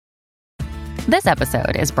This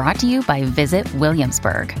episode is brought to you by Visit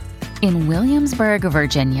Williamsburg. In Williamsburg,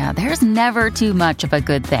 Virginia, there's never too much of a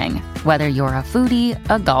good thing. Whether you're a foodie,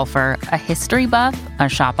 a golfer, a history buff, a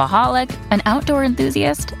shopaholic, an outdoor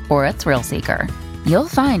enthusiast, or a thrill seeker, you'll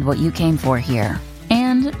find what you came for here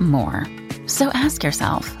and more. So ask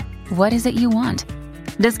yourself, what is it you want?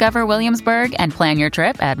 Discover Williamsburg and plan your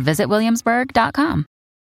trip at visitwilliamsburg.com.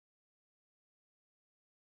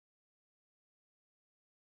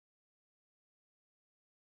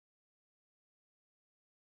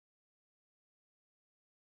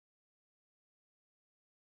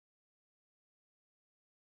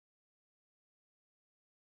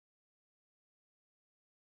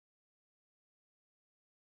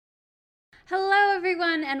 Hello,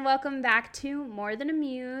 everyone, and welcome back to More Than a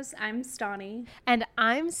Muse. I'm Stani. And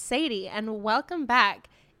I'm Sadie, and welcome back.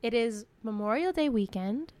 It is Memorial Day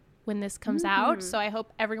weekend when this comes out, so I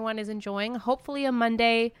hope everyone is enjoying. Hopefully a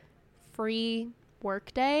Monday free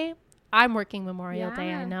work day. I'm working Memorial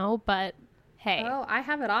Day, I know, but hey. Oh, I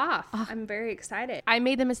have it off. I'm very excited. I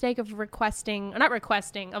made the mistake of volunteering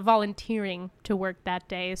to work that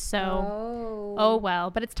day, so oh well,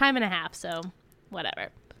 but it's time and a half, so whatever.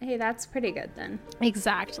 Hey, that's pretty good then.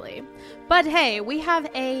 Exactly. But hey, we have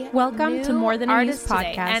a welcome to More Than a Muse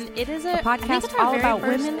podcast, and it is a podcast all about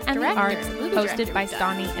women and the arts, hosted by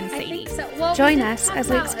Stani and Sadie. Join us as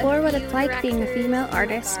we explore what it's like being a female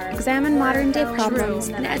artist, examine modern-day problems,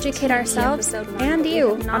 and educate ourselves and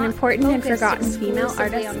you on important and forgotten female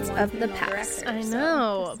artists of the past. I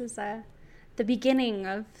know. This is the beginning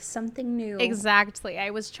of something new. Exactly. I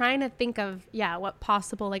was trying to think of, what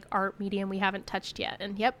possible like art medium we haven't touched yet.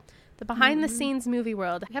 And the behind the scenes movie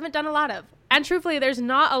world I haven't done a lot of. And truthfully, there's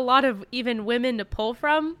not a lot of even women to pull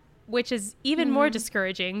from, which is even more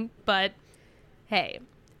discouraging. But hey,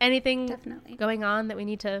 anything going on that we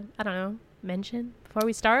need to, mention before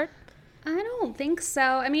we start? I don't think so.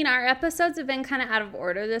 I mean, our episodes have been kind of out of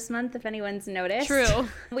order this month, if anyone's noticed. True.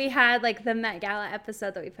 We had like the Met Gala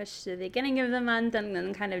episode that we pushed to the beginning of the month and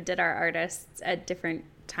then kind of did our artists at different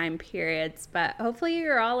time periods. But hopefully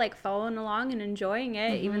you're all like following along and enjoying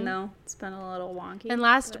it, even though it's been a little wonky. And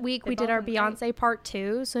last week we did our Beyonce part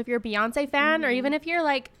 2. So if you're a Beyonce fan or even if you're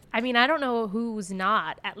like, I don't know who's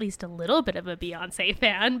not at least a little bit of a Beyonce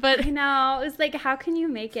fan, but I know. It's like, how can you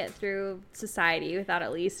make it through society without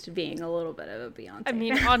at least being a little bit of a Beyonce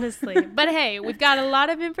fan? Honestly. But hey, we've got a lot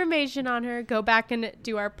of information on her. Go back and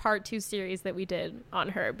do our part 2 series that we did on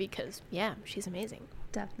her because, she's amazing.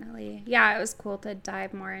 Definitely. Yeah, it was cool to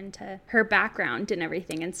dive more into her background and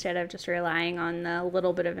everything instead of just relying on the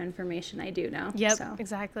little bit of information I do know. Yep,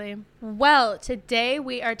 exactly. Well, today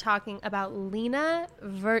we are talking about Lena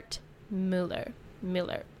Wertmüller.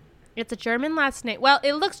 It's a German last name. Well,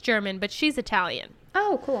 it looks German, but she's Italian.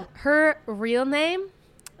 Oh, cool. Her real name?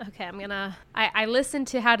 Okay, I listened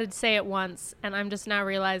to how to say it once, and I'm just now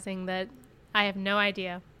realizing that I have no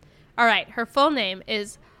idea. All right, her full name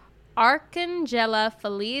is Arcangela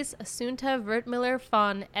Feliz Assunta Wertmüller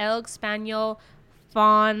von Elg Spaniel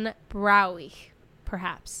von Brauich,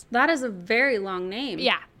 perhaps. That is a very long name.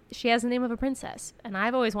 Yeah, she has the name of a princess, and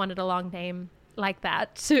I've always wanted a long name like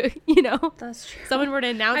that to, That's true. Someone were to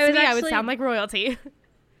announce me, I would sound like royalty.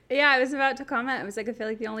 Yeah, I was about to comment. I was like, I feel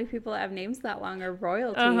like the only people that have names that long are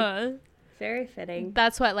royalty. Very fitting.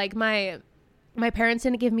 That's what, like, my parents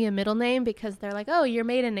didn't give me a middle name because they're like, oh, your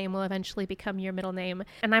maiden name will eventually become your middle name.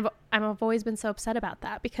 And I've always been so upset about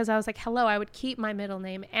that because I was like, hello, I would keep my middle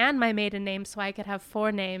name and my maiden name so I could have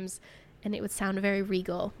 4 names and it would sound very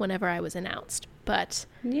regal whenever I was announced. But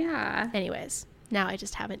anyways, now I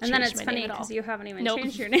just haven't changed my name at all. And then it's funny because you haven't even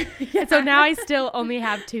changed your name. So now I still only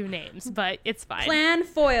have 2 names, but it's fine. Plan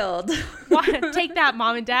foiled. Take that,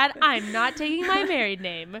 Mom and Dad. I'm not taking my married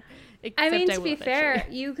name. To be fair,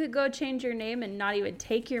 you could go change your name and not even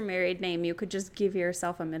take your married name. You could just give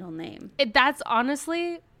yourself a middle name. That's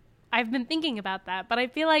honestly, I've been thinking about that, but I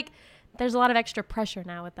feel like there's a lot of extra pressure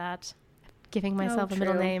now with that, giving myself a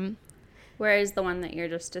middle name. Whereas the one that you're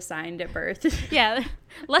just assigned at birth. Yeah,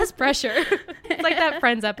 less pressure. It's like that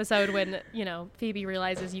Friends episode when, Phoebe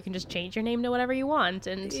realizes you can just change your name to whatever you want.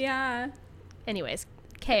 And anyways,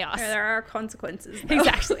 chaos. There are consequences, though.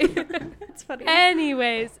 Exactly. It's funny.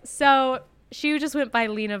 Anyways, so she just went by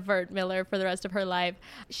Lena Wertmüller for the rest of her life.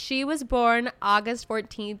 She was born August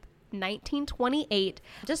 14th, 1928.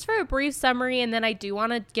 Just for a brief summary, and then I do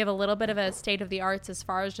want to give a little bit of a state of the arts as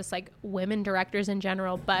far as just like women directors in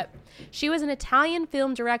general, but she was an Italian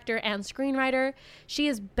film director and screenwriter. She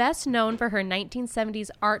is best known for her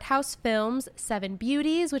 1970s art house films Seven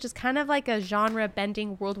Beauties, which is kind of like a genre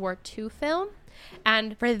bending World War II film,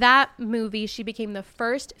 And for that movie, she became the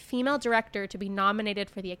first female director to be nominated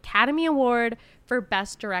for the Academy Award for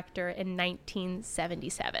Best Director in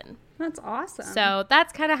 1977. That's awesome. So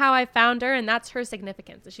that's kind of how I found her, and that's her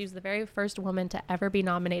significance. She was the very first woman to ever be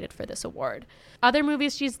nominated for this award. Other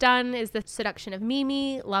movies she's done is The Seduction of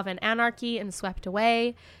Mimi, Love and Anarchy, and Swept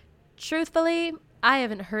Away. Truthfully, I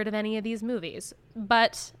haven't heard of any of these movies,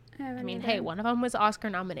 but I mean, hey, one of them was Oscar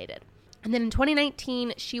nominated. And then in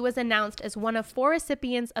 2019, she was announced as one of 4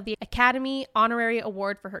 recipients of the Academy Honorary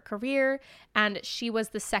Award for her career, and she was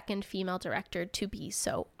the second female director to be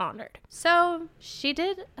so honored. So she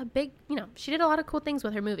did she did a lot of cool things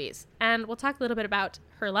with her movies, and we'll talk a little bit about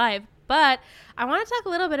her life, but I want to talk a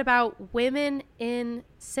little bit about women in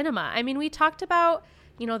cinema. I mean, we talked about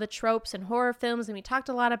the tropes in horror films, and we talked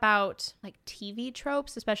a lot about like TV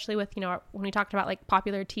tropes, especially with, when we talked about like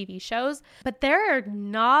popular TV shows, but there are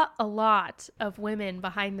not a lot of women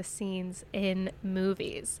behind the scenes in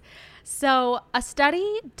movies. So a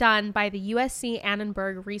study done by the USC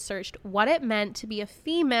Annenberg researched what it meant to be a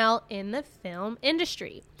female in the film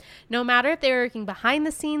industry, no matter if they were working behind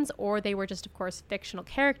the scenes or they were just, of course, fictional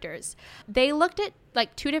characters. They looked at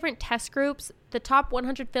like 2 different test groups, the top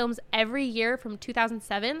 100 films every year from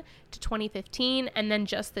 2007 to 2015, and then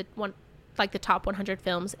just the top 100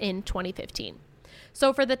 films in 2015.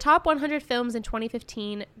 So for the top 100 films in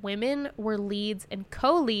 2015, women were leads and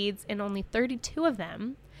co-leads in only 32 of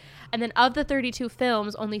them. And then of the 32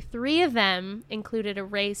 films, only 3 of them included a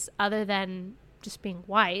race other than just being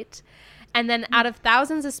white. And then out of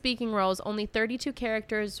thousands of speaking roles, only 32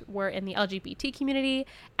 characters were in the LGBT community.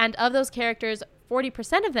 And of those characters,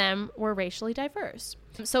 40% of them were racially diverse.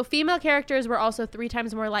 So female characters were also 3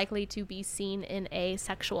 times more likely to be seen in a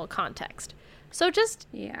sexual context. So just,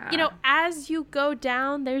 as you go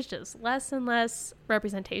down, there's just less and less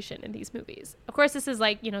representation in these movies. Of course, this is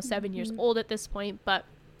 7 years old at this point, but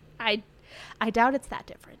I doubt it's that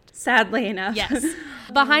different. Sadly enough. Yes.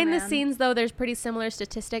 Behind the scenes, though, there's pretty similar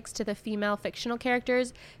statistics to the female fictional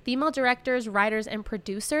characters. Female directors, writers, and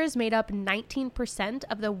producers made up 19%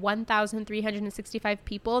 of the 1,365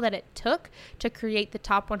 people that it took to create the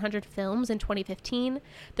top 100 films in 2015.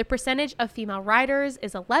 The percentage of female writers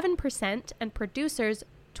is 11% and producers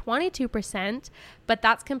 22%, but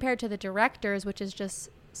that's compared to the directors, which is just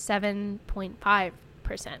 7.5%.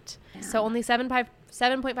 Yeah. So only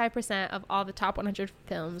 7.5% of all the top 100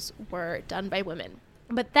 films were done by women.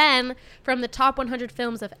 But then from the top 100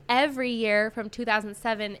 films of every year from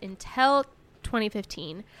 2007 until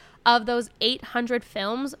 2015, of those 800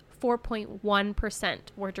 films, 4.1%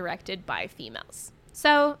 were directed by females.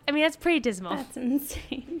 So, I mean, that's pretty dismal. That's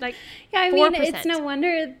insane. Like, yeah, I 4%. mean, it's no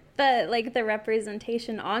wonder that the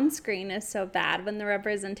representation on screen is so bad when the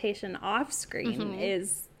representation off screen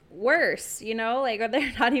is worse, or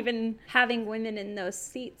they're not even having women in those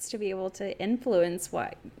seats to be able to influence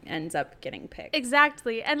what ends up getting picked.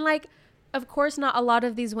 Exactly. And of course not a lot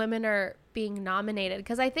of these women are being nominated,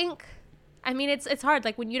 because it's hard.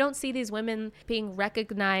 Like, when you don't see these women being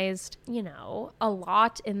recognized, a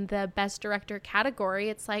lot in the best director category,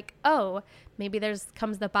 it's like, oh, maybe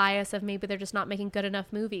comes the bias of maybe they're just not making good enough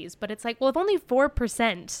movies. But it's like, well, if only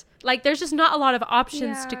 4%, there's just not a lot of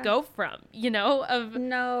options to go from,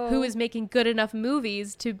 who is making good enough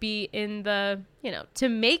movies to be in the, to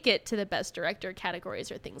make it to the best director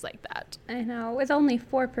categories or things like that. I know. With only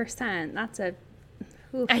 4%,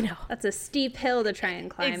 I know. That's a steep hill to try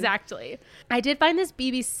and climb. Exactly. I did find this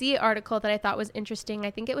BBC article that I thought was interesting.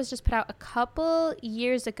 I think it was just put out a couple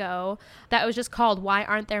years ago that was just called "Why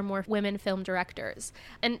Aren't There More Women Film Directors?"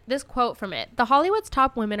 And this quote from it: "The Hollywood's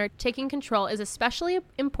top women are taking control is especially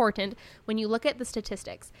important when you look at the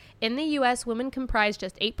statistics. In the U.S., women comprise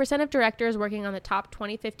just 8% of directors working on the top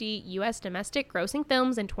 2050 U.S. domestic grossing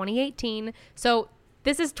films in 2018. So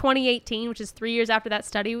this is 2018, which is 3 years after that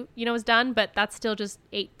study, was done, but that's still just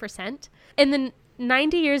 8%. In the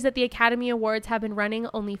 90 years that the Academy Awards have been running,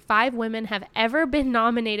 only 5 women have ever been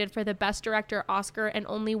nominated for the Best Director Oscar, and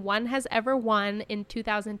only 1 has ever won in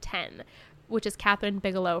 2010, which is Catherine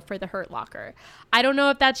Bigelow for The Hurt Locker. I don't know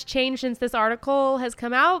if that's changed since this article has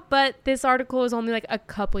come out, but this article is only a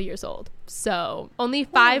couple years old. So only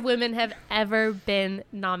 5 women have ever been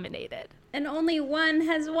nominated. And only 1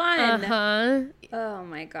 has won. Uh-huh. Oh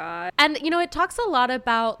my God. And, it talks a lot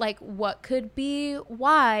about what could be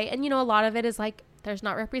why. And, a lot of it is there's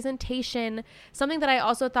not representation. Something that I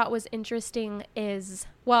also thought was interesting is,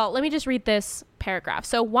 well, let me just read this paragraph.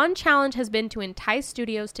 So one challenge has been to entice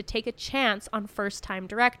studios to take a chance on first-time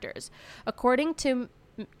directors. According to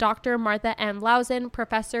Dr. Martha M. Lausen,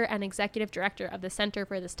 professor and executive director of the Center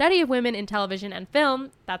for the Study of Women in Television and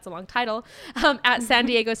Film, that's a long title, at San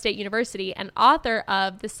Diego State University, and author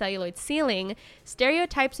of The Celluloid Ceiling,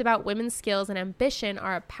 stereotypes about women's skills and ambition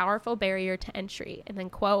are a powerful barrier to entry. And then,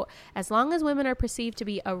 quote, as long as women are perceived to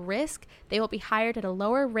be a risk, they will be hired at a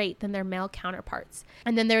lower rate than their male counterparts.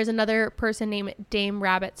 And then there's another person named Dame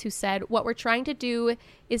Rabbits who said, what we're trying to do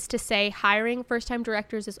is to say hiring first-time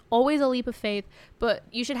directors is always a leap of faith, but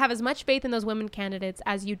you should have as much faith in those women candidates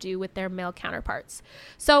as you do with their male counterparts.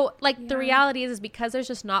 So like the reality is because there's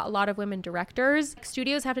just not a lot of women directors,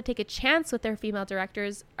 studios have to take a chance with their female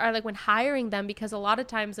directors, or like when hiring them, because a lot of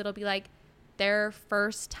times it'll be like their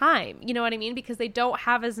first time, you know what I mean? Because they don't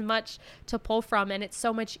have as much to pull from, and it's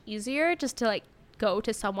so much easier just to like go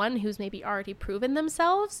to someone who's maybe already proven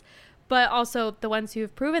themselves. But also the ones who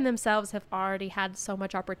have proven themselves have already had so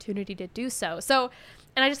much opportunity to do so. So,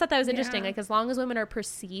 and I just thought that was interesting. Like as long as women are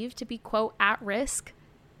perceived to be, quote, at risk,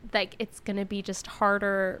 like it's going to be just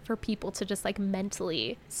harder for people to just like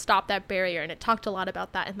mentally stop that barrier. And it talked a lot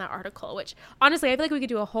about that in that article, which honestly, I feel like we could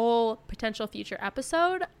do a whole potential future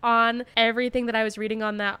episode on everything that I was reading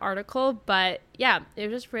on that article. But yeah, it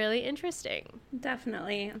was just really interesting.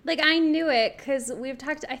 Definitely. Like I knew it because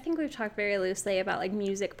I think we've talked very loosely about like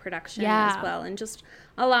music production as well, and just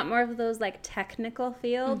a lot more of those like technical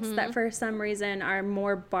fields that for some reason are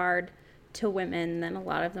more barred to women than a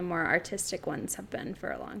lot of the more artistic ones have been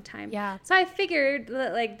for a long time. Yeah. So I figured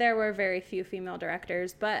that like there were very few female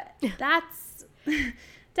directors, but that's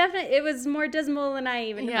definitely, it was more dismal than I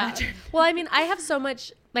even imagined. Well, I mean, I have so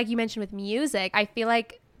much, like you mentioned with music, I feel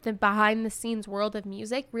like the behind the scenes world of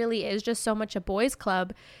music really is just so much a boys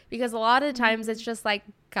club, because a lot of times it's just like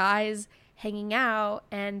guys hanging out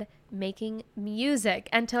and making music,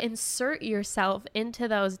 and to insert yourself into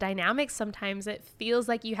those dynamics sometimes it feels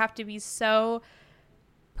like you have to be so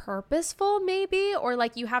purposeful maybe, or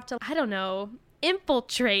like you have to, I don't know,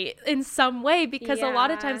 infiltrate in some way, because a lot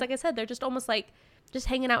of times, like I said, they're just almost like just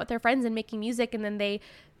hanging out with their friends and making music, and then they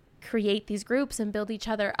create these groups and build each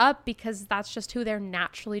other up because that's just who they're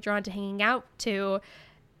naturally drawn to hanging out to.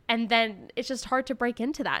 And then it's just hard to break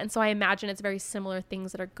into that. And so I imagine it's very similar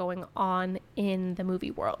things that are going on in the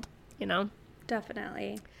movie world, you know?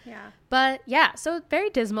 Definitely. Yeah. But yeah, so very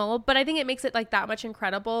dismal, but I think it makes it like that much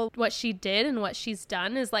incredible what she did and what she's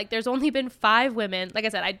done is like there's only been 5 women. Like I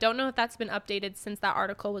said, I don't know if that's been updated since that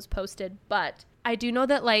article was posted, but I do know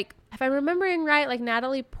that like if I'm remembering right, like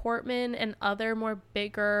Natalie Portman and other more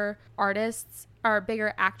bigger artists or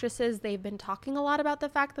bigger actresses, they've been talking a lot about the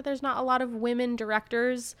fact that there's not a lot of women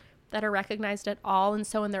directors that are recognized at all. And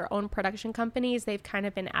so in their own production companies, they've kind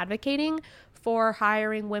of been advocating for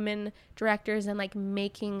hiring women directors and like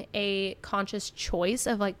making a conscious choice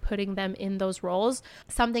of like putting them in those roles.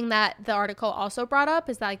 Something that the article also brought up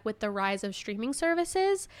is that like with the rise of streaming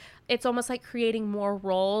services, it's almost like creating more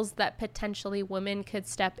roles that potentially women could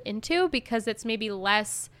step into, because it's maybe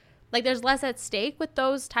less, like there's less at stake with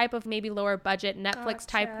those type of maybe lower budget Netflix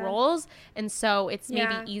type roles. And so it's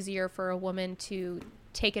maybe easier for a woman to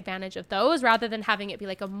take advantage of those rather than having it be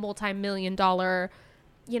like a multi-million-dollar,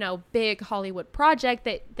 you know, big Hollywood project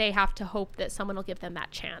that they have to hope that someone will give them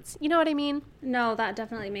that chance. You know what I mean? No, that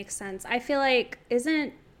definitely makes sense. I feel like,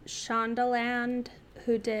 isn't Shondaland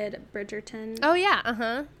who did Bridgerton? Oh,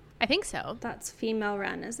 yeah. I think so. That's female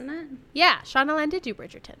run, isn't it? Yeah. Shondaland did do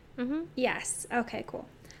Bridgerton. Yes. Okay, cool.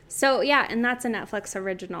 So, yeah, and that's a Netflix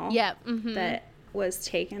original that was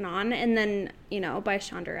taken on, and then, you know, by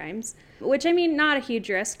Shonda Rhimes, which, I mean, not a huge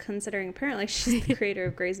risk considering apparently she's the creator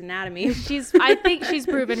of Grey's Anatomy. I think she's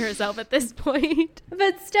proven herself at this point.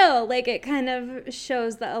 But still, like, it kind of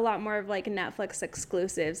shows that a lot more of, like, Netflix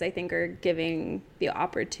exclusives, I think, are giving the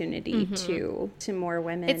opportunity to more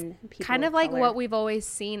women. It's kind of like what we've always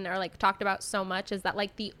seen or, like, talked about so much is that,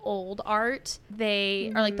 like, the old art,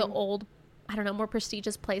 they are, like, the old, I don't know, more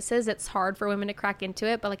prestigious places, it's hard for women to crack into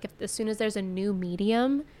it. But like as soon as there's a new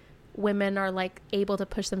medium, women are like able to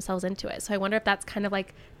push themselves into it. So I wonder if that's kind of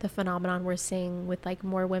like the phenomenon we're seeing with like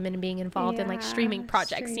more women being involved in like streaming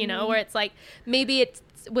projects, you know, where it's like maybe it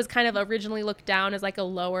was kind of originally looked down as like a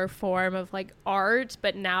lower form of like art,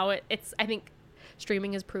 but now it's I think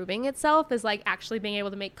streaming is proving itself as like actually being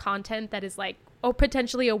able to make content that is like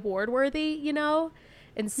potentially award worthy, you know.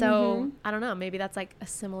 And so, I don't know, maybe that's like a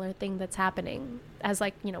similar thing that's happening as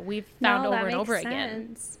like, you know, we've found over and over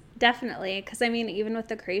again. Definitely. Because I mean, even with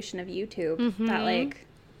the creation of YouTube, that like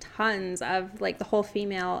tons of like the whole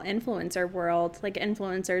female influencer world, like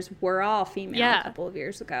influencers were all female a couple of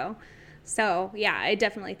years ago. So, yeah, I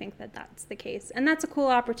definitely think that that's the case. And that's a cool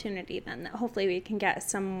opportunity then, that hopefully we can get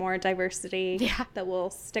some more diversity that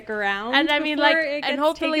will stick around. And I mean, like, and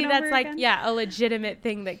hopefully that's like, a legitimate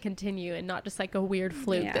thing that continue and not just like a weird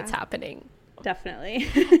fluke that's happening. Definitely.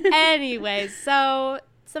 Anyways, so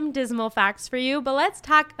some dismal facts for you, but let's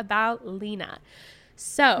talk about Lina.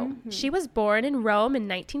 So she was born in Rome in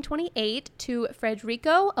 1928 to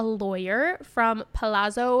Federico, a lawyer from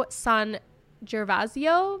Palazzo San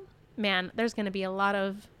Gervasio. Man, there's going to be a lot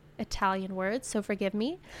of Italian words, so forgive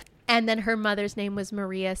me. And then her mother's name was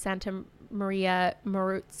Maria Santa Maria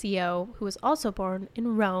Maurizio, who was also born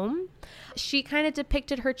in Rome. She kind of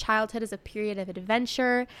depicted her childhood as a period of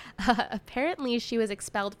adventure. Apparently, she was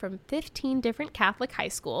expelled from 15 different Catholic high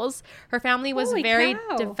schools. Her family was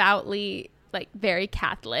devoutly, like, very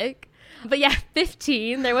Catholic. But yeah,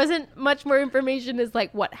 15. There wasn't much more information as,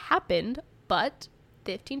 like, what happened, but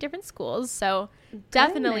 15 different schools. So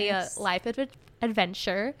definitely a life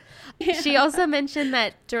adventure. She also mentioned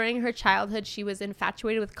that during her childhood she was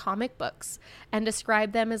infatuated with comic books and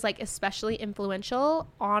described them as like especially influential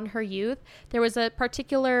on her youth. There was a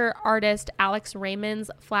particular artist, Alex Raymond's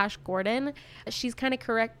Flash Gordon. She's kind of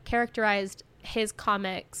characterized his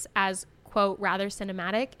comics as, quote, rather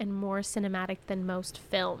cinematic and more cinematic than most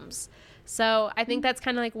films. So I think that's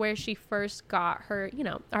kind of like where she first got her, you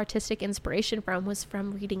know, artistic inspiration from, was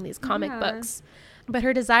from reading these comic books. But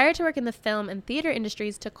her desire to work in the film and theater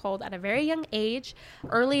industries took hold at a very young age.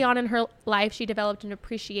 Early on in her life, she developed an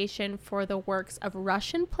appreciation for the works of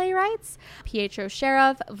Russian playwrights, Pietro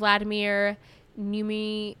Sherov, Vladimir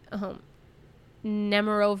Nemirovich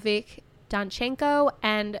Danchenko,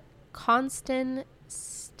 and Konstantin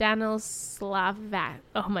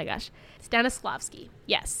Stanislavski.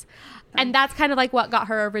 Yes. And that's kind of like what got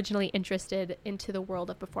her originally interested into the world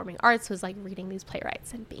of performing arts, was like reading these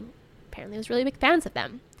playwrights and being apparently was really big fans of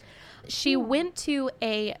them. She went to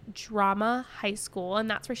a drama high school, and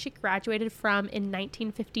that's where she graduated from in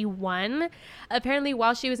 1951. Apparently,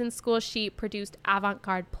 while she was in school, she produced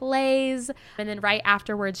avant-garde plays, and then right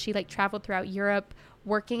afterwards, she like traveled throughout Europe,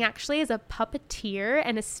 working actually as a puppeteer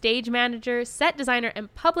and a stage manager, set designer,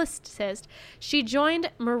 and publicist. She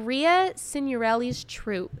joined Maria Signorelli's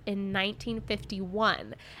troupe in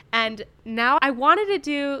 1951. And now I wanted to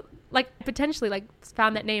do, like, potentially, like,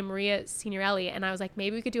 found that name, Maria Signorelli, and I was like,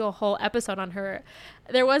 maybe we could do a whole episode on her.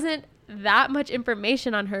 There wasn't that much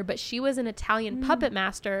information on her, but she was an Italian puppet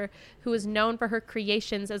master who was known for her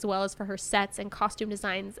creations as well as for her sets and costume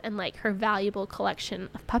designs and, like, her valuable collection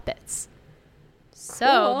of puppets.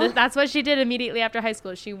 So that's what she did immediately after high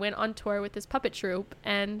school. She went on tour with this puppet troupe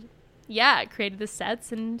and, created the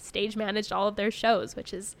sets and stage managed all of their shows,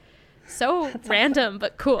 which is so random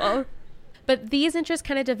but cool. But these interests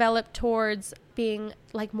kind of developed towards being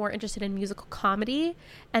like more interested in musical comedy,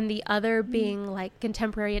 and the other being like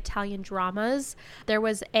contemporary Italian dramas. There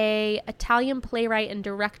was a Italian playwright and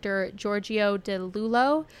director, Giorgio De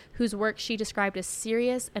Lullo, whose work she described as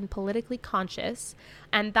serious and politically conscious.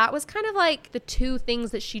 And that was kind of like the two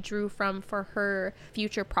things that she drew from for her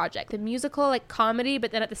future project, the musical like comedy,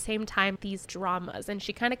 but then at the same time these dramas. And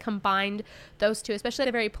she kind of combined those two, especially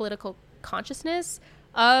the very political consciousness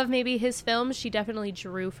of maybe his films. She definitely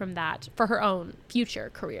drew from that for her own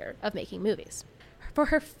future career of making movies. For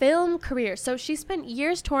her film career, so she spent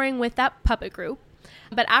years touring with that puppet group,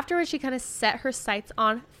 but afterwards she kind of set her sights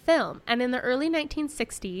on film. And in the early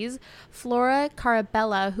 1960s, Flora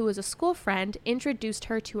Carabella, who was a school friend, introduced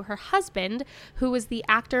her to her husband, who was the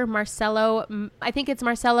actor Marcello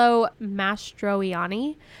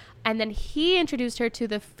Mastroianni. And then he introduced her to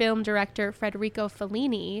the film director Federico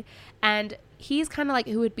Fellini, and he's kind of like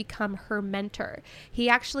who would become her mentor. He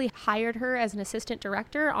actually hired her as an assistant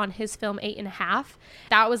director on his film 8½.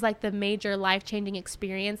 That was like the major life-changing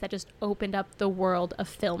experience that just opened up the world of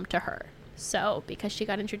film to her. So, because she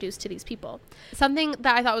got introduced to these people. Something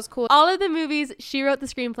that I thought was cool, all of the movies she wrote the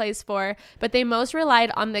screenplays for, but they most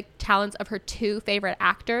relied on the talents of her two favorite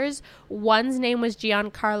actors. One's name was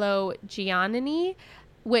Giancarlo Giannini,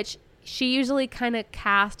 which she usually kind of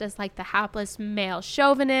cast as like the hapless male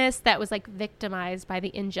chauvinist that was like victimized by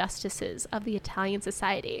the injustices of the Italian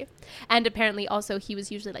society. And apparently also he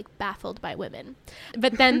was usually like baffled by women.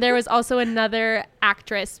 But then there was also another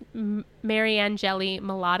actress, Mariangeli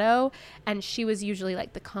Mulatto, and she was usually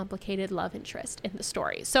like the complicated love interest in the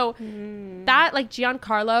story. So that, like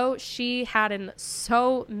Giancarlo, she had in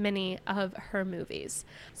so many of her movies.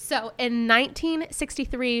 So in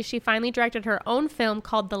 1963, she finally directed her own film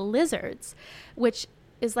called The Lizards, which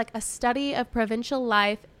is like a study of provincial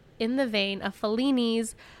life in the vein of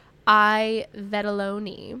Fellini's I,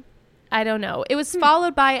 Vedoloni. I don't know. It was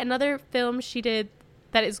followed by another film she did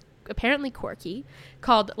that is apparently quirky,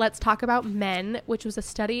 called Let's Talk About Men, which was a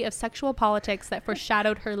study of sexual politics that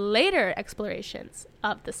foreshadowed her later explorations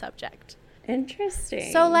of the subject.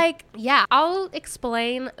 Interesting. So, like, yeah, I'll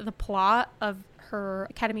explain the plot of her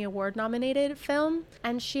Academy Award nominated film.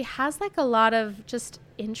 And she has like a lot of just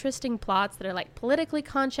interesting plots that are like politically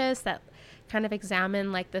conscious, that kind of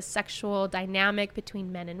examine like the sexual dynamic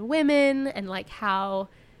between men and women, and like how,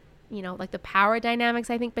 you know, like the power dynamics,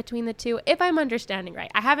 I think, between the two, if I'm understanding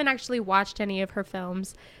right. I haven't actually watched any of her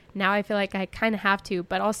films. Now I feel like I kind of have to,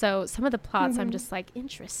 but also some of the plots I'm just like,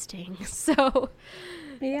 interesting. So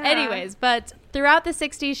yeah. Anyways, but throughout the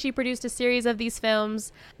 60s, she produced a series of these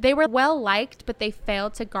films. They were well liked, but they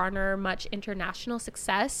failed to garner much international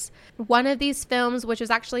success. One of these films, which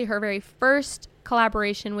was actually her very first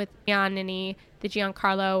collaboration with Giannini Di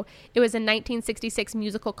Giancarlo, it was a 1966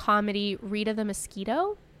 musical comedy, Rita the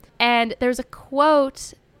Mosquito. And there's a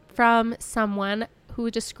quote from someone who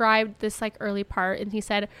described this like early part, and he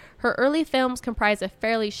said, her early films comprise a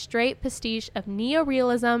fairly straight pastiche of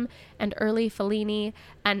neorealism and early Fellini,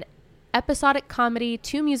 an episodic comedy,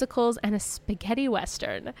 2 musicals, and a spaghetti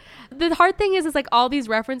western. The hard thing is like all these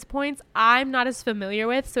reference points I'm not as familiar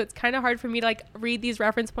with, so it's kind of hard for me to like read these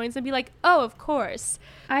reference points and be like, oh, of course.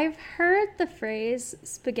 I've heard the phrase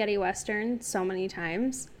spaghetti western so many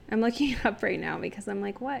times. I'm looking it up right now because I'm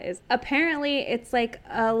like, what is... Apparently, it's like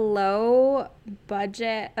a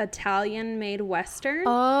low-budget Italian-made Western.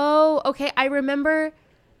 Oh, okay. I remember...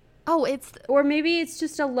 Oh, it's... Or maybe it's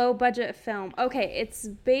just a low-budget film. Okay, it's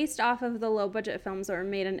based off of the low-budget films that were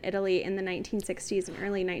made in Italy in the 1960s and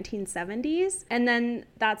early 1970s. And then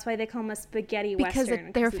that's why they call them a spaghetti Western.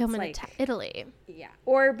 Because they're filmed in Italy. Yeah.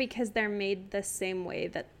 Or because they're made the same way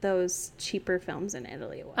that those cheaper films in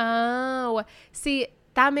Italy were. Oh, see...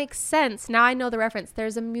 That makes sense. Now I know the reference.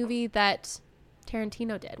 There's a movie that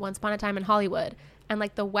Tarantino did, Once Upon a Time in Hollywood, and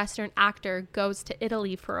like the Western actor goes to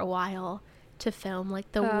Italy for a while to film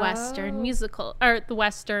like the Western musical, or the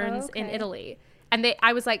Westerns in Italy. And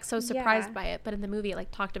I was like so surprised by it, but in the movie it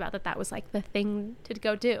like talked about that was like the thing to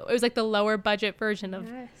go do. It was like the lower budget version of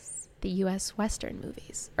the US Western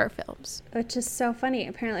movies or films. Which is so funny.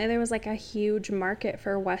 Apparently there was like a huge market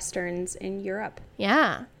for Westerns in Europe.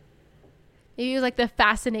 Yeah. Maybe it was like the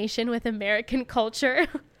fascination with American culture.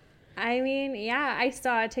 I mean, yeah, I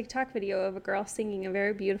saw a TikTok video of a girl singing a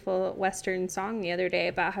very beautiful Western song the other day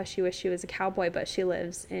about how she wished she was a cowboy, but she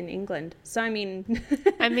lives in England. So, I mean,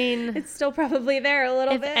 it's still probably there a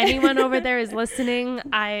little bit. If anyone over there is listening,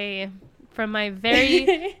 from my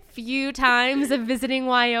very few times of visiting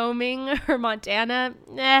Wyoming or Montana,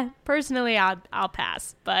 personally, I'll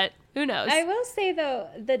pass, but who knows? I will say, though,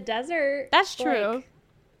 the desert. That's true.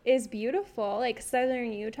 Is beautiful, like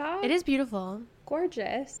southern Utah. It is beautiful.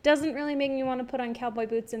 Gorgeous. Doesn't really make me want to put on cowboy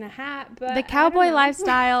boots and a hat, but the cowboy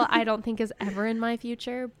lifestyle I don't think is ever in my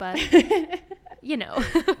future, but you know.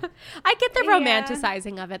 I get the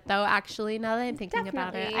romanticizing of it though, actually, now that I'm thinking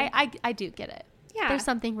about it. I do get it. Yeah. There's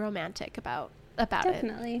something romantic about it.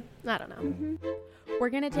 Definitely. I don't know. Mm-hmm. We're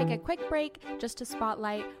going to take a quick break just to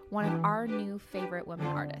spotlight one of our new favorite women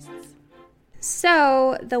artists.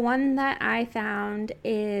 So the one that I found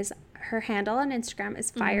is, her handle on Instagram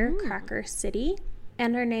is Firecracker City,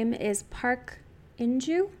 and her name is Park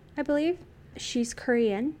Inju, I believe. She's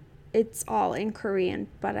Korean. It's all in Korean,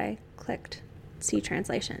 but I clicked C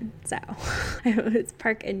translation, so it's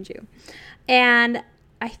Park Inju. And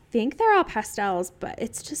I think they're all pastels, but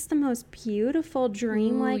it's just the most beautiful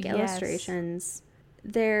dreamlike illustrations.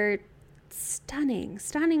 They're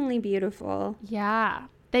stunningly beautiful. Yeah.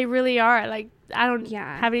 They really are. Like, I don't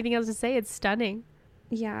have anything else to say. It's stunning.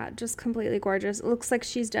 Yeah, just completely gorgeous. It looks like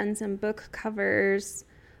she's done some book covers,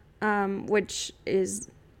 which is,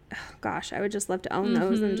 gosh, I would just love to own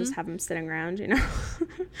those and just have them sitting around, you know.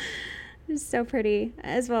 It's so pretty,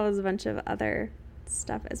 as well as a bunch of other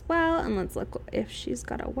stuff as well. And let's look if she's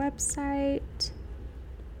got a website.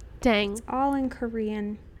 Dang. It's all in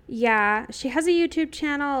Korean. Yeah, she has a YouTube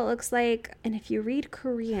channel, it looks like, and if you read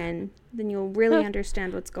Korean, then you'll really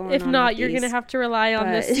understand what's going on. If not, you're going to have to rely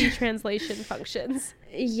on the C translation functions.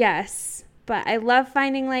 Yes, but I love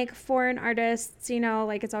finding, like, foreign artists, you know,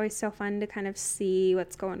 like, it's always so fun to kind of see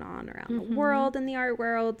what's going on around the world in the art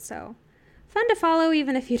world, so fun to follow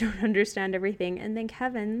even if you don't understand everything. And thank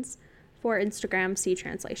heavens for Instagram C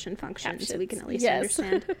translation functions, so we can at least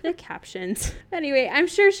understand the captions. Anyway, I'm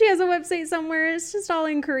sure she has a website somewhere. It's just all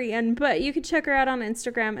in Korean, but you can check her out on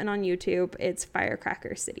Instagram and on YouTube. It's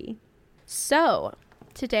Firecracker City. So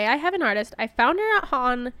today I have an artist. I found her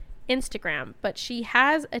on Instagram, but she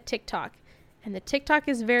has a TikTok, and the TikTok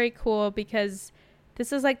is very cool because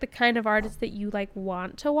this is like the kind of artist that you like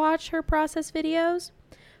want to watch her process videos.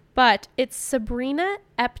 but it's Sabrina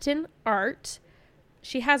Epton Art.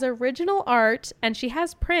 She has original art and she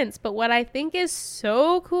has prints, but what I think is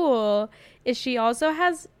so cool is she also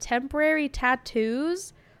has temporary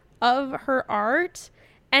tattoos of her art.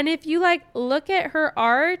 And if you like look at her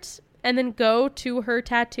art and then go to her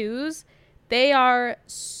tattoos, they are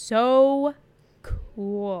so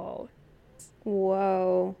cool.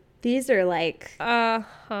 Whoa. These are like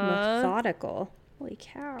methodical. Holy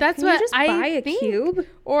cow. That's Can what you just I buy a think. cube?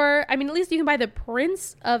 Or, I mean, at least you can buy the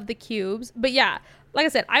prints of the cubes. But yeah, like I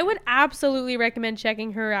said, I would absolutely recommend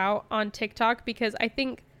checking her out on TikTok because I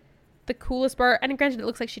think the coolest part, and granted, it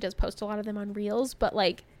looks like she does post a lot of them on Reels, but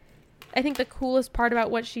like, I think the coolest part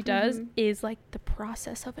about what she does is like the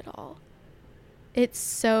process of it all. It's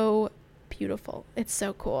so beautiful. It's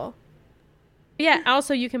so cool. Yeah,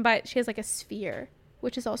 also you can buy, she has like a sphere,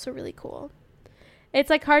 which is also really cool. It's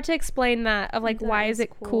like hard to explain that of like That why is it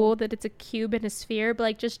cool that it's a cube and a sphere, but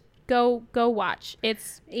like just go watch.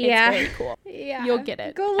 It's very cool. Yeah. You'll get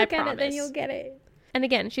it. Go look I at it, then promise. you'll get it. And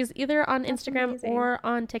again, she's either on That's Instagram amazing. or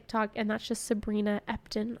on TikTok, and that's just Sabrina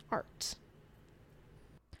Epton Art.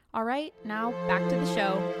 All right, now back to the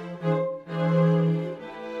show.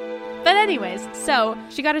 But anyways, so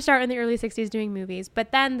she got her start in the early 60s doing movies,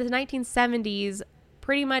 but then the 1970s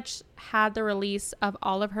pretty much had the release of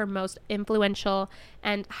all of her most influential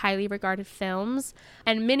and highly regarded films,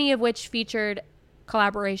 and many of which featured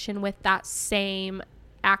collaboration with that same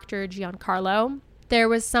actor, Giancarlo. There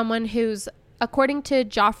was someone who's, according to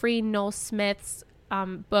Geoffrey Noel Smith's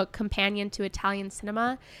book, Companion to Italian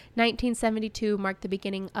Cinema, 1972 marked the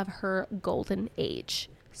beginning of her golden age.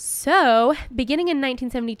 So, beginning in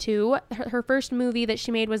 1972, her first movie that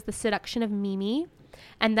she made was The Seduction of Mimi.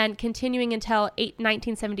 And then continuing until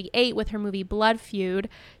 1978 with her movie Blood Feud,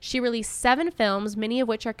 she released 7 films, many of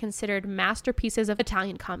which are considered masterpieces of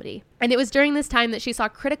Italian comedy. And it was during this time that she saw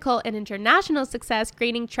critical and international success,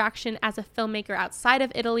 gaining traction as a filmmaker outside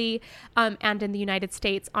of Italy and in the United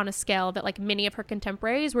States on a scale that like many of her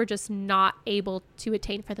contemporaries were just not able to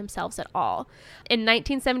attain for themselves at all. In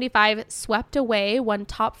 1975, Swept Away won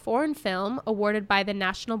top foreign film awarded by the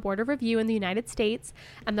National Board of Review in the United States.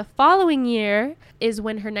 And the following year is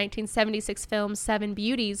when her 1976 film Seven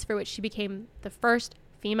Beauties, for which she became the first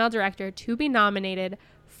female director to be nominated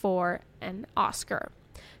for an Oscar.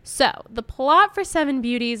 So the plot for Seven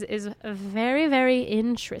Beauties is very, very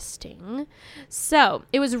interesting. So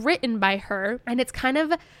it was written by her, and it's kind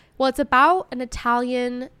of, well, it's about an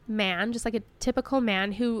Italian man, just like a typical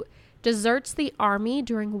man who deserts the army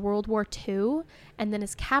during World War II and then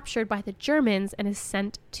is captured by the Germans and is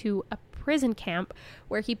sent to a prison camp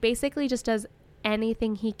where he basically just does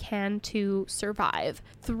anything he can to survive.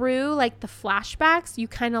 Through like the flashbacks, you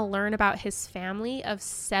kind of learn about his family of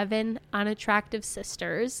 7 unattractive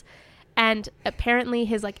sisters, and apparently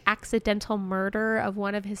his like accidental murder of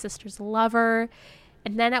one of his sister's lover.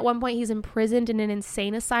 And then at one point he's imprisoned in an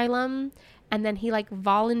insane asylum, and then he like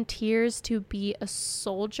volunteers to be a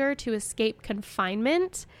soldier to escape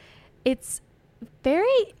confinement. It's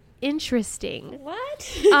very interesting.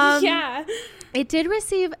 What? Yeah. It did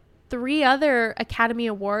receive 3 other Academy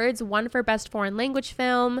Awards, one for Best Foreign Language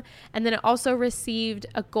Film, and then it also received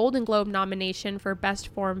a Golden Globe nomination for Best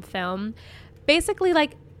Foreign Film. Basically,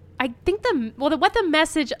 like, I think what the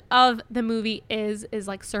message of the movie is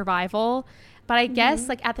like survival. But I guess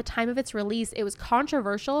like at the time of its release, it was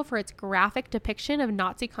controversial for its graphic depiction of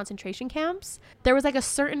Nazi concentration camps. There was like a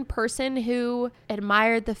certain person who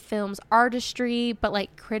admired the film's artistry, but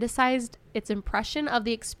like criticized its impression of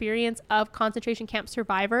the experience of concentration camp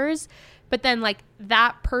survivors. But then like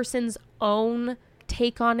that person's own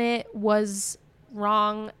take on it was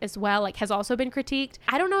wrong as well, like has also been critiqued.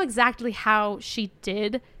 I don't know exactly how she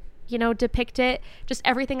did depict it. Just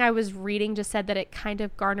everything I was reading just said that it kind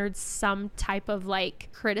of garnered some type of like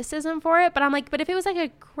criticism for it. But I'm like, but if it was like a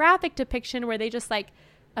graphic depiction where they just like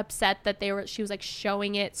upset that she was like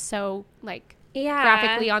showing it so like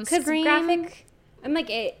graphically on screen. Graphic, I'm like,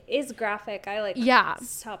 it is graphic. I like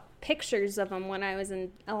saw pictures of them when I was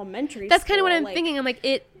in elementary That's school. kind of what I'm like, thinking. I'm like,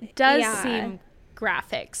 it does seem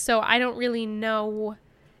graphic. So I don't really know.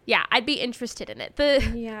 Yeah, I'd be interested in it.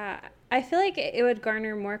 I feel like it would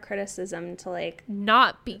garner more criticism to like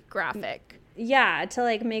not be graphic. Yeah, to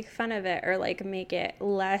like make fun of it or like make it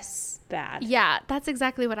less bad. Yeah, that's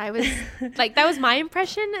exactly what I was like. That was my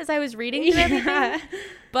impression as I was reading through everything.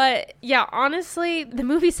 But yeah, honestly, the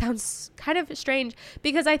movie sounds kind of strange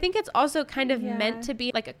because I think it's also kind of meant to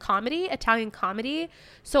be like a comedy, Italian comedy.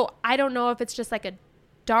 So I don't know if it's just like a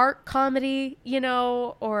dark comedy,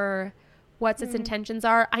 or what its intentions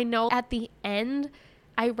are. I know at the end,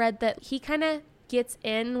 I read that he kind of gets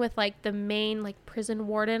in with like the main like prison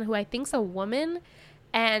warden, who I think's a woman,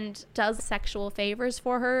 and does sexual favors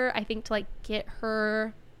for her, I think, to like get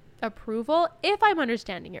her approval, if I'm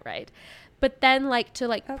understanding it right. But then like to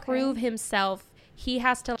like prove himself, he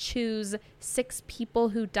has to choose 6 people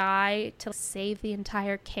who die to save the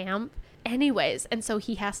entire camp anyways, and so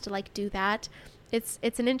he has to like do that. It's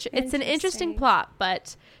an interesting plot,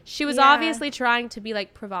 but she was obviously trying to be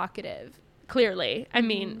like provocative, clearly. I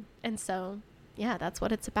mean, and so yeah, that's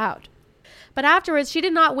what it's about. But afterwards, she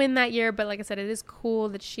did not win that year, but like I said, it is cool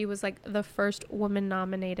that she was like the first woman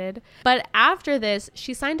nominated. But after this,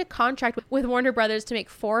 she signed a contract with Warner Brothers to make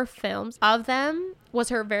 4 films. Of them was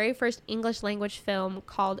her very first English language film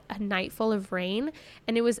called A Night Full of Rain,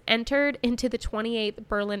 and it was entered into the 28th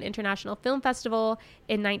Berlin International Film Festival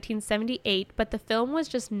in 1978, but the film was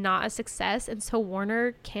just not a success, and so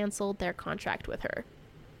Warner canceled their contract with her.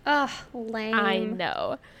 Ugh, lame. I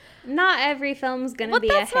know. Not every film's gonna be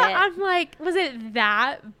a hit. I'm like, was it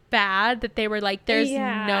that bad that they were like, there's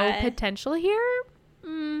no potential here?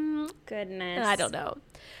 Goodness. I don't know.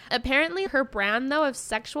 Apparently, her brand, though, of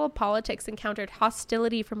sexual politics encountered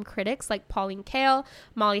hostility from critics like Pauline Kael,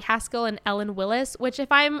 Molly Haskell, and Ellen Willis, which,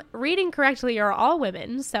 if I'm reading correctly, are all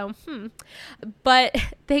women. So, But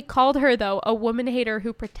they called her, though, a woman hater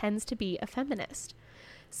who pretends to be a feminist.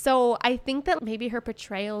 So I think that maybe her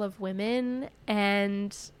portrayal of women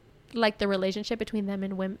and like the relationship between them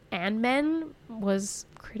and women and men was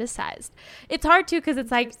criticized. It's hard too, because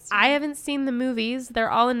it's like, I haven't seen the movies. They're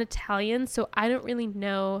all in Italian, so I don't really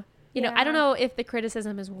know. You know, I don't know if the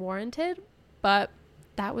criticism is warranted, but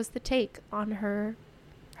that was the take on her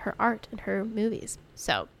art and her movies.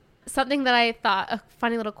 So something that I thought, a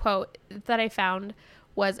funny little quote that I found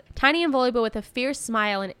was, tiny and voluble with a fierce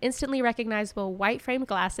smile and instantly recognizable white framed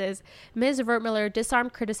glasses, Ms. Wertmüller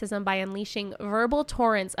disarmed criticism by unleashing verbal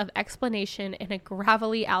torrents of explanation in a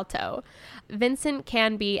gravelly alto. Vincent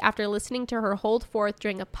Canby, after listening to her hold forth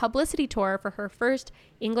during a publicity tour for her first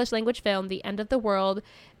English language film, The End of the World.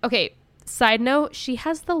 Okay, side note, she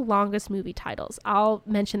has the longest movie titles. I'll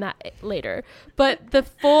mention that later. But the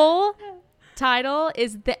full title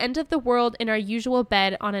is The End of the World in Our Usual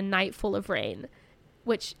Bed on a Night Full of Rain,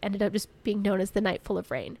 which ended up just being known as The Night Full of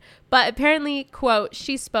Rain. But apparently, quote,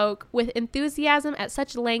 she spoke with enthusiasm at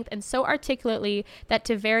such length and so articulately that,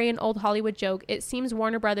 to vary an old Hollywood joke, it seems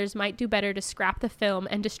Warner Brothers might do better to scrap the film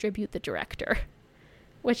and distribute the director.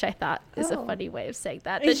 Which I thought is a funny way of saying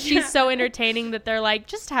that. That she's so entertaining that they're like,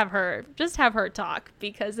 just have her talk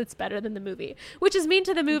because it's better than the movie. Which is mean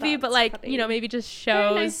to the movie, but like, funny. You know, maybe just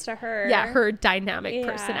shows very nice to her. Yeah, her dynamic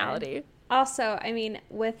personality. Also, I mean,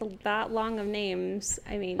 with that long of names,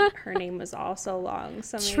 I mean, her name was also long.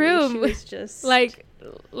 So maybe True. She was just like,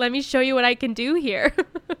 let me show you what I can do here.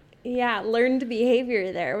 Yeah, learned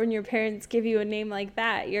behavior there. When your parents give you a name like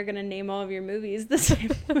that, you're going to name all of your movies the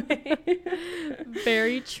same way.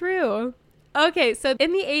 Very true. Okay, so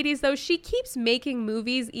in the 80s, though, she keeps making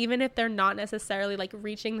movies even if they're not necessarily like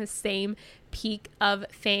reaching the same peak of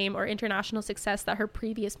fame or international success that her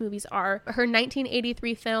previous movies are. Her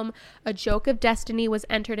 1983 film, A Joke of Destiny, was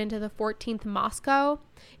entered into the 14th Moscow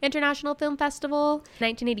International Film Festival,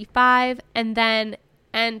 1985,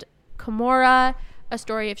 and Camorra, A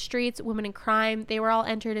Story of Streets, Women in Crime, they were all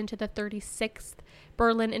entered into the 36th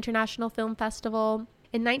Berlin International Film Festival.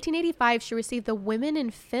 In 1985, she received the Women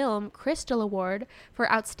in Film Crystal Award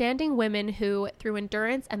for outstanding women who, through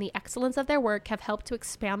endurance and the excellence of their work, have helped to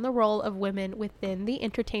expand the role of women within the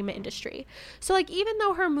entertainment industry. So, like, even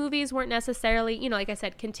though her movies weren't necessarily, you know, like I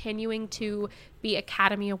said, continuing to be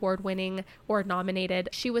Academy Award winning or nominated,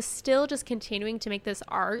 she was still just continuing to make this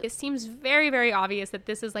art. It seems very, very obvious that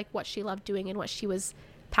this is like what she loved doing and what she was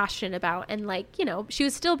passionate about, and like, you know, she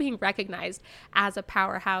was still being recognized as a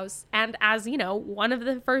powerhouse and as, you know, one of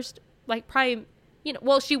the first, like, probably, you know,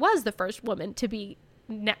 well, she was the first woman to be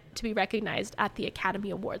recognized at the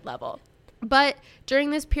Academy Award level. But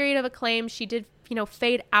during this period of acclaim, she did, you know,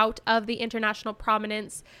 fade out of the international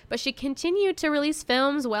prominence, but she continued to release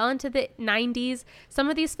films well into the 90s. Some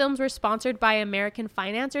of these films were sponsored by American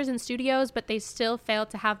financiers and studios, but they still failed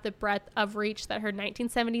to have the breadth of reach that her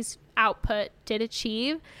 1970s output did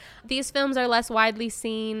achieve. These films are less widely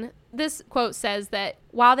seen. This quote says that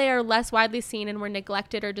while they are less widely seen and were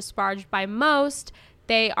neglected or disparaged by most,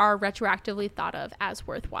 they are retroactively thought of as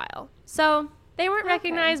worthwhile. So they weren't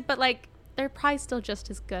recognized, but like, they're probably still just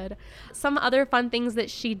as good. Some other fun things that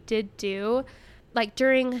she did do like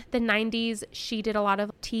during the 90s, she did a lot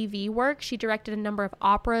of TV work. She directed a number of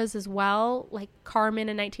operas as well, like Carmen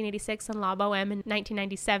in 1986 and La Boheme in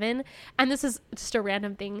 1997. And this is just a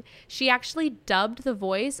random thing. She actually dubbed the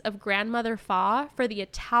voice of Grandmother Fa for the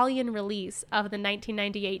Italian release of the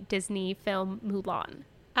 1998 Disney film Mulan.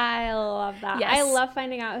 I love that. Yes. I love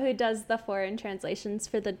finding out who does the foreign translations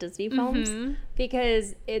for the Disney films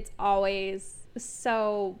because it's always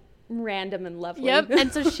so random and lovely. Yep.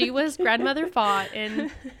 And so she was Grandmother Fa in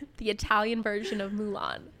the Italian version of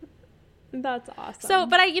Mulan. That's awesome. So,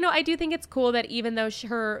 but I do think it's cool that even though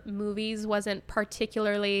her movies wasn't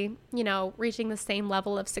particularly, reaching the same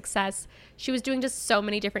level of success, she was doing just so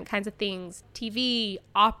many different kinds of things, TV,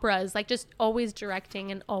 operas, like just always directing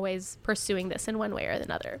and always pursuing this in one way or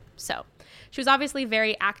another. So she was obviously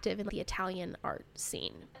very active in the Italian art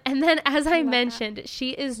scene. And then, as I mentioned,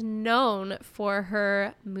 she is known for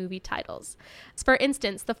her movie titles. For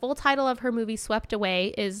instance, the full title of her movie Swept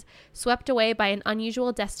Away is Swept Away by an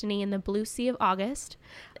Unusual Destiny in the Blue Sea of August.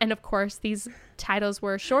 And of course, these titles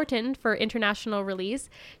were shortened for international release.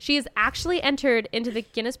 She is actually entered into the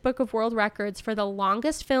Guinness Book of World Records for the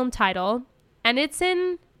longest film title, and it's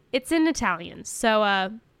in Italian.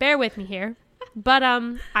 So bear with me here. But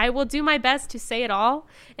I will do my best to say it all.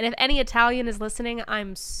 And if any Italian is listening,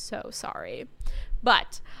 I'm so sorry.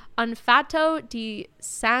 But un fatto di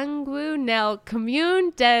sangue nel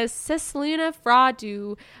comune de Cesluna fra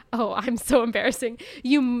du... Oh, I'm so embarrassing.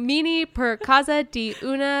 Uomini per casa di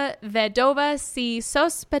una vedova si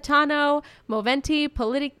sospettano moventi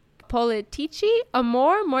politici,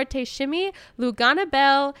 amor, morte scimi, Lugana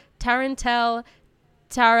Bell, Tarantel,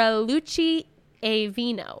 Taralucci e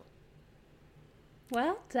Vino.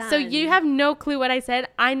 Well done. So you have no clue what I said.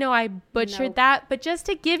 I know I butchered that, but just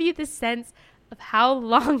to give you the sense of how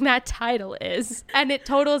long that title is. And it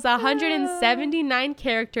totals 179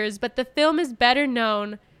 characters, but the film is better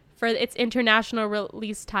known for its international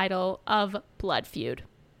release title of Blood Feud.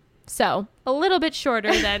 So a little bit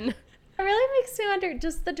shorter than... It really makes me wonder,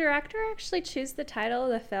 does the director actually choose the title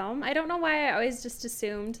of the film? I don't know why I always just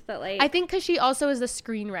assumed that, like... I think because she also is the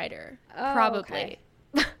screenwriter, probably. Okay.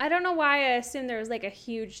 I don't know why I assumed there was like a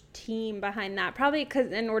huge team behind that. Probably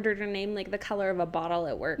because in order to name like the color of a bottle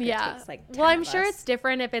at work, it takes like 10 well, I'm of sure us. it's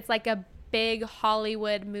different if it's like a big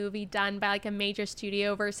Hollywood movie done by like a major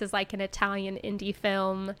studio versus like an Italian indie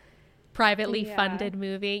film, privately funded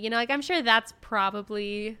movie. I'm sure that's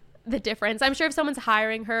probably the difference. I'm sure if someone's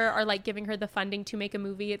hiring her or like giving her the funding to make a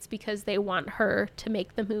movie, it's because they want her to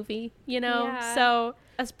make the movie, Yeah. So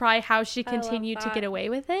that's probably how she continued to get away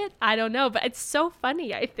with it. I don't know, but it's so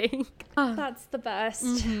funny, I think. That's the best.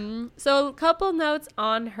 Mm-hmm. So a couple notes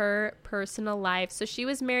on her personal life. So she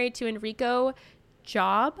was married to Enrico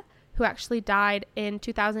Job, who actually died in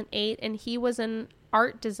 2008, and he was an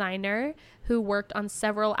art designer who worked on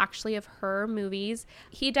several actually of her movies.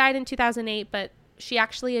 He died in 2008, but she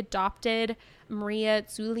actually adopted Maria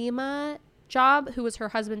Zulema Job, who was her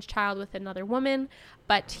husband's child with another woman,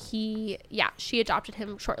 but she adopted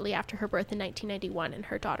him shortly after her birth in 1991, and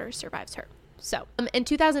her daughter survives her. So in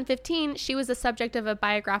 2015, she was the subject of a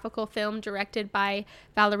biographical film directed by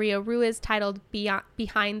Valeria Ruiz titled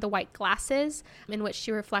Behind the White Glasses, in which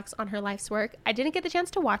she reflects on her life's work. I didn't get the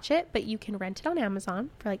chance to watch it, but you can rent it on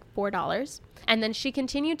Amazon for like $4. And then she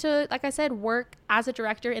continued to, like I said, work as a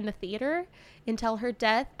director in the theater until her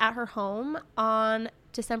death at her home on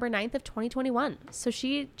December 9th of 2021. So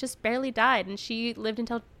she just barely died, and she lived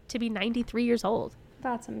until to be 93 years old.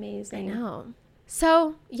 That's amazing. I know.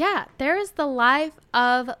 So yeah, there is the life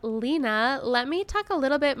of Lena. Let me talk a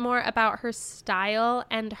little bit more about her style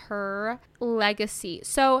and her legacy.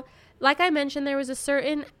 So like I mentioned, there was a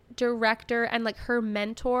certain director and like her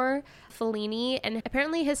mentor, Fellini, and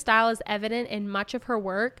apparently his style is evident in much of her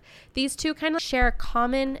work. These two kind of share a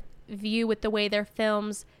common view with the way their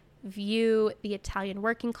films view the Italian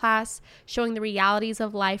working class, showing the realities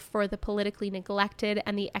of life for the politically neglected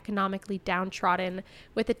and the economically downtrodden,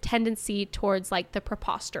 with a tendency towards like the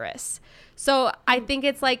preposterous. So I think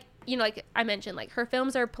it's like, like I mentioned, like her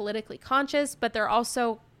films are politically conscious, but they're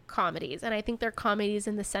also comedies. And I think they're comedies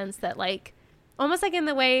in the sense that like, almost like in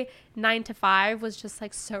the way 9 to 5 was just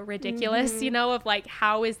like so ridiculous, of like,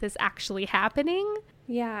 how is this actually happening?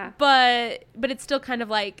 Yeah. But it's still kind of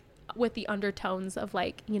like with the undertones of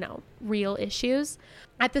like, real issues.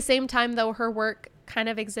 At the same time, though, her work kind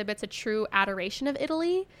of exhibits a true adoration of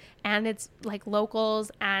Italy and its like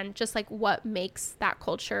locals and just like what makes that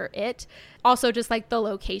culture it. Also just like the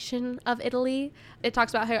location of Italy. It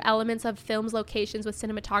talks about how elements of film's locations with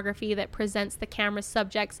cinematography that presents the camera's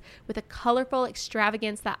subjects with a colorful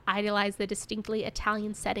extravagance that idealize the distinctly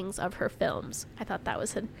Italian settings of her films. I thought that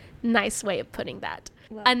was a nice way of putting that.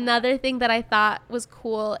 Another thing that I thought was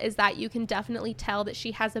cool is that you can definitely tell that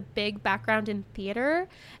she has a big background in theater,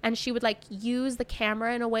 and she would like use the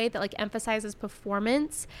camera in a way that like emphasizes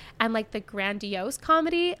performance and like the grandiose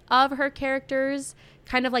comedy of her characters,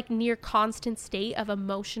 kind of like near constant state of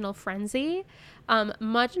emotional frenzy.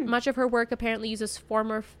 Much of her work apparently uses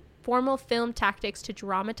formal film tactics to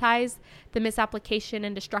dramatize the misapplication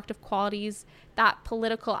and destructive qualities that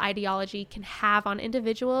political ideology can have on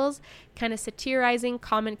individuals, kind of satirizing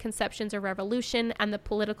common conceptions of revolution and the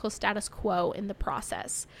political status quo in the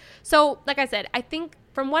process. So, like I said, I think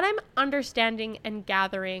from what I'm understanding and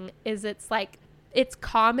gathering is it's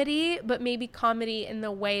comedy, but maybe comedy in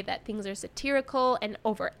the way that things are satirical and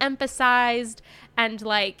overemphasized and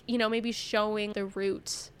like, you know, maybe showing the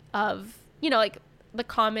root of, you know, like the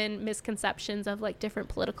common misconceptions of like different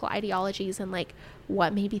political ideologies and like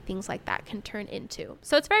what maybe things like that can turn into.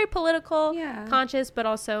 So it's very political, conscious, but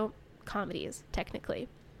also comedies technically.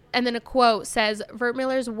 And then a quote says,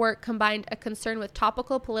 Wertmüller's work combined a concern with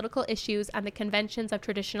topical political issues and the conventions of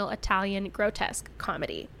traditional Italian grotesque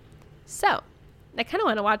comedy. So I kind of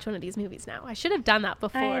want to watch one of these movies now. I should have done that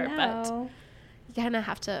before, but you kind of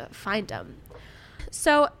have to find them.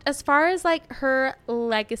 So as far as like her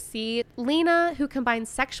legacy, Lena, who combines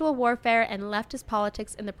sexual warfare and leftist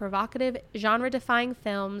politics in the provocative, genre-defying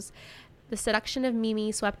films The Seduction of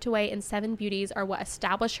Mimi, Swept Away, and Seven Beauties are what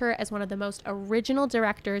established her as one of the most original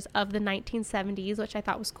directors of the 1970s, which I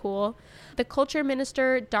thought was cool. The culture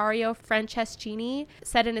minister, Dario Franceschini,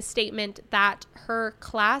 said in a statement that her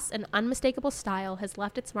class and unmistakable style has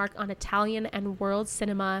left its mark on Italian and world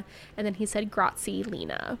cinema. And then he said, Grazie,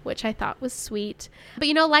 Lena, which I thought was sweet. But,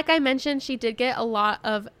 you know, like I mentioned, she did get a lot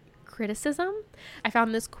of criticism. I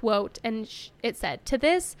found this quote and it said, to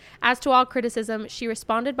this, as to all criticism, she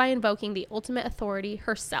responded by invoking the ultimate authority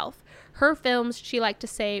herself. Her films, she liked to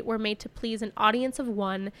say, were made to please an audience of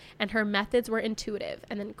one, and her methods were intuitive.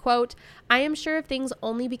 And then, quote, I am sure of things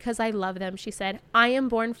only because I love them, she said. I am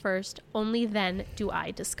born first, only then do I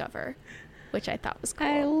discover. Which I thought was cool.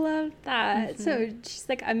 I love that. So she's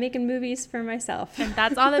like, I'm making movies for myself. And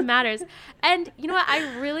that's all that matters. And you know what?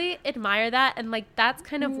 I really admire that. And like, that's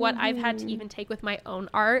kind of what I've had to even take with my own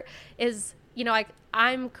art is, you know, like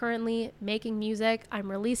I'm currently making music.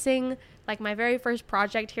 I'm releasing like my very first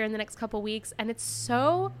project here in the next couple weeks. And it's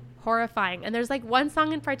so horrifying. And there's like one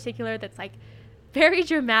song in particular that's like very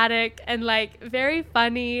dramatic and like very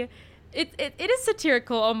funny. It is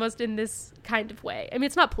satirical almost in this kind of way. I mean,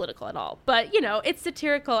 it's not political at all, but you know, it's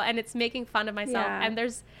satirical and it's making fun of myself. Yeah.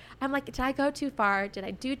 And I'm like, did I go too far? Did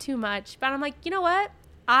I do too much? But I'm like, you know what?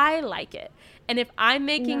 I like it. And if I'm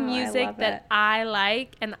making music that I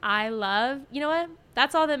like and I love, you know what?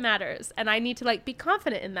 That's all that matters. And I need to like be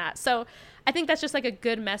confident in that. So I think that's just like a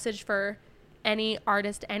good message for any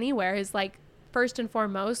artist anywhere is like, first and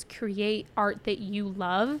foremost, create art that you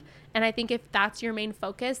love. And I think if that's your main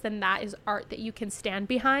focus, then that is art that you can stand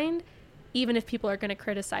behind, even if people are going to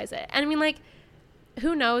criticize it. And I mean, like,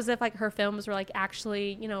 who knows if like her films were like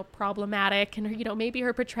actually, you know, problematic and, you know, maybe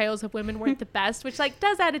her portrayals of women weren't the best, which like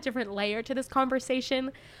does add a different layer to this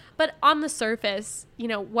conversation. But on the surface, you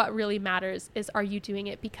know, what really matters is, are you doing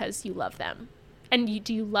it because you love them? And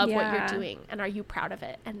do you love what you're doing? And are you proud of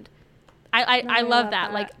it? And I love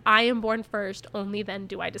that. Like, I am born first, only then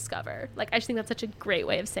do I discover. Like, I just think that's such a great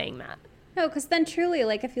way of saying that. No, because then truly,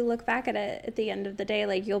 like, if you look back at it at the end of the day,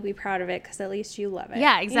 like, you'll be proud of it because at least you love it.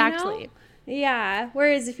 Yeah, exactly. You know? Yeah.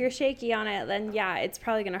 Whereas if you're shaky on it, then, yeah, it's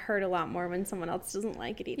probably going to hurt a lot more when someone else doesn't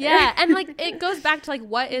like it either. Yeah, and, like, it goes back to, like,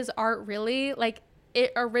 what is art really? Like,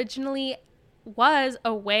 it originally was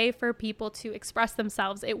a way for people to express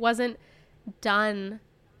themselves. It wasn't done...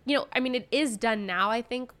 You know, I mean, it is done now, I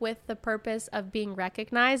think, with the purpose of being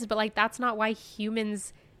recognized, but like that's not why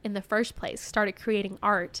humans in the first place started creating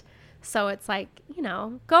art. So it's like, you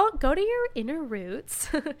know, go to your inner roots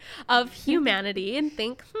of humanity and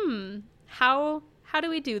think, how do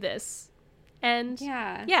we do this? And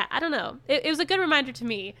yeah, I don't know. It was a good reminder to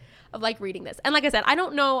me of like reading this. And like I said, I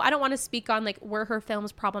don't know. I don't want to speak on like were her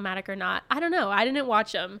films problematic or not. I don't know. I didn't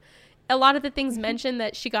watch them. A lot of the things mentioned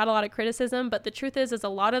that she got a lot of criticism, but the truth is a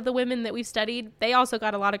lot of the women that we've studied, they also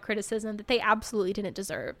got a lot of criticism that they absolutely didn't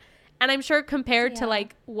deserve. And I'm sure compared to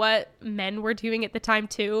like what men were doing at the time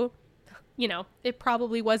too, you know, it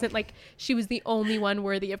probably wasn't like she was the only one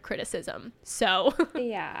worthy of criticism. So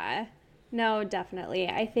yeah. No, definitely.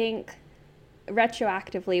 I think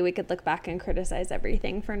retroactively we could look back and criticize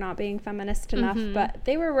everything for not being feminist enough, but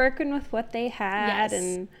they were working with what they had. Yes.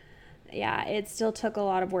 And yeah, it still took a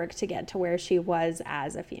lot of work to get to where she was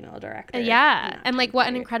as a female director. Yeah. And like what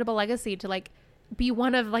an incredible legacy to like be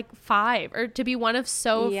one of like 5 or to be one of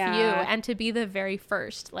so few and to be the very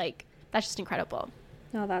first. Like that's just incredible.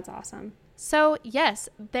 No, that's awesome. So yes,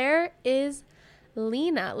 there is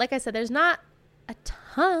Lena. Like I said, there's not a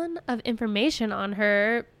ton of information on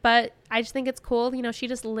her, but I just think it's cool. You know, she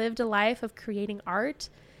just lived a life of creating art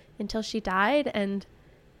until she died and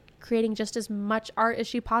creating just as much art as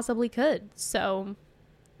she possibly could. So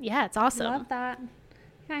yeah, it's awesome. Love that.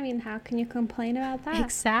 I mean, how can you complain about that?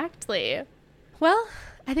 Exactly. Well,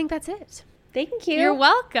 I think that's it. Thank you. You're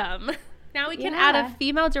welcome. Now we can add a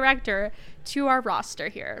female director to our roster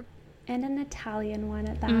here. And an Italian one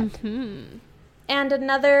at that. And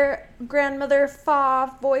another grandmother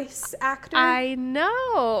Fa voice actor. I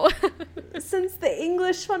know. Since the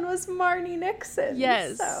English one was Marnie Nixon.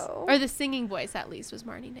 Yes. So. Or the singing voice at least was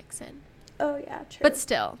Marnie Nixon. Oh yeah, true. But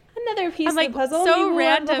still. Another piece I'm like of the puzzle. so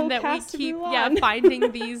random that we keep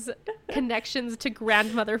finding these connections to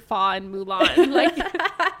grandmother Fa and Mulan. Like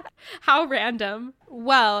how random.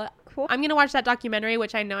 Well, cool. I'm gonna watch that documentary,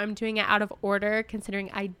 which I know I'm doing it out of order considering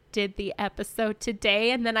I did the episode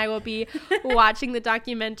today, and then I will be watching the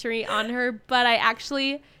documentary on her. But I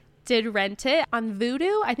actually did rent it on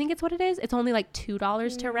Vudu. I think it's what it is. It's only like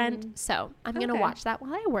 $2 to rent. So I'm gonna watch that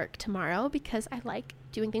while I work tomorrow because I like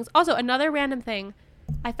doing things. Also, another random thing,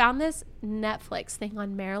 I found this Netflix thing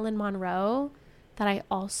on Marilyn Monroe that I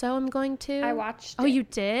also am going to. I watched Oh, it. you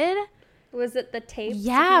did? Was it the tape?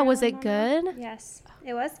 Yeah, was it good? Yes,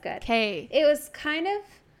 it was good. Okay. It was kind of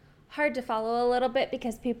hard to follow a little bit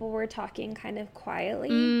because people were talking kind of quietly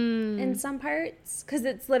in some parts because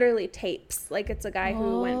it's literally tapes. Like it's a guy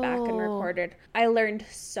who went back and recorded. I learned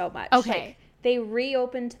so much. Okay. Like, they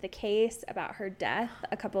reopened the case about her death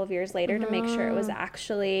a couple of years later to make sure it was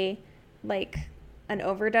actually like an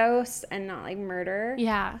overdose and not like murder.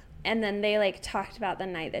 Yeah. And then they like talked about the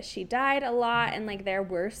night that she died a lot, and like there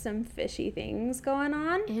were some fishy things going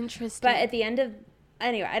on. Interesting. But at the end of,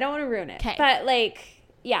 anyway, I don't want to ruin it. 'Kay. But like,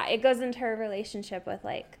 yeah, it goes into her relationship with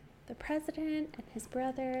like the president and his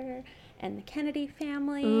brother and the Kennedy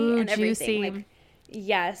family and everything. juicy. Like,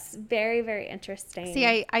 yes, very, very interesting. See,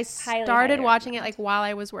 I Highly, started highly watching it recommend. like while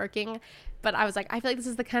I was working, but I was like, I feel like this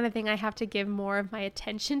is the kind of thing I have to give more of my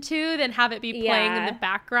attention to than have it be playing in the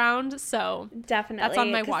background. So Definitely. that's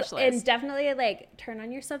on my watch list. And definitely like turn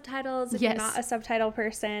on your subtitles if Yes. you're not a subtitle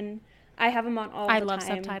person. I have them on all the time. I love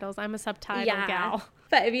subtitles. I'm a subtitle gal.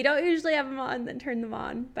 But if you don't usually have them on, then turn them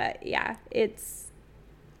on. But yeah, it's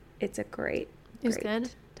a great, It was great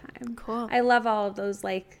good. time. Cool. I love all of those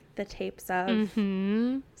like the tapes of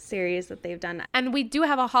series that they've done. And we do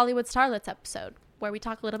have a Hollywood Starlets episode where we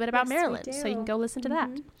talk a little bit about Yes, we Maryland. So you can do. go listen to that.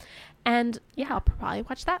 And yeah, I'll probably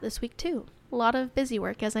watch that this week too. A lot of busy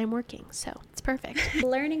work as I'm working. So it's perfect.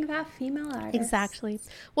 Learning about female artists. Exactly.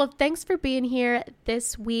 Well, thanks for being here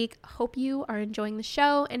this week. Hope you are enjoying the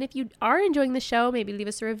show. And if you are enjoying the show, maybe leave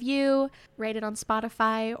us a review, rate it on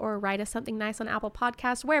Spotify, or write us something nice on Apple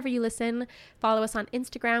Podcasts, wherever you listen. Follow us on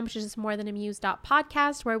Instagram, which is just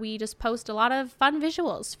morethanamuse.podcast, where we just post a lot of fun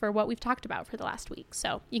visuals for what we've talked about for the last week.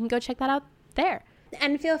 So you can go check that out there.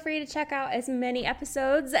 And feel free to check out as many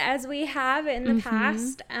episodes as we have in the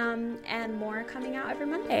past, and more coming out every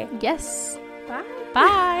Monday. Yes. Bye.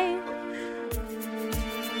 Bye.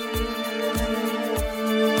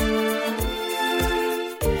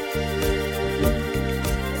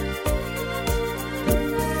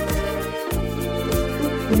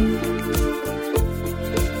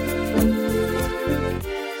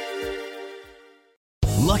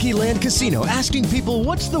 Lucky Land Casino, asking people,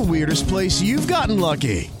 what's the weirdest place you've gotten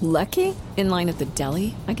lucky? Lucky? In line at the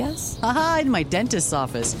deli, I guess? Aha, in my dentist's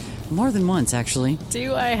office. More than once, actually.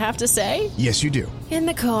 Do I have to say? Yes, you do. In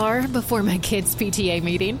the car before my kids' PTA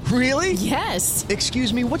meeting. Really? Yes.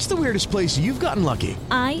 Excuse me, what's the weirdest place you've gotten lucky?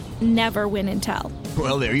 I never win and tell.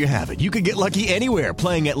 Well, there you have it. You can get lucky anywhere,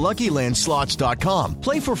 playing at LuckyLandSlots.com.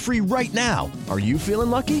 Play for free right now. Are you feeling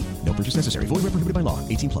lucky? No purchase necessary. Void where prohibited by law.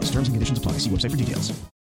 18+. Terms and conditions apply. See website for details.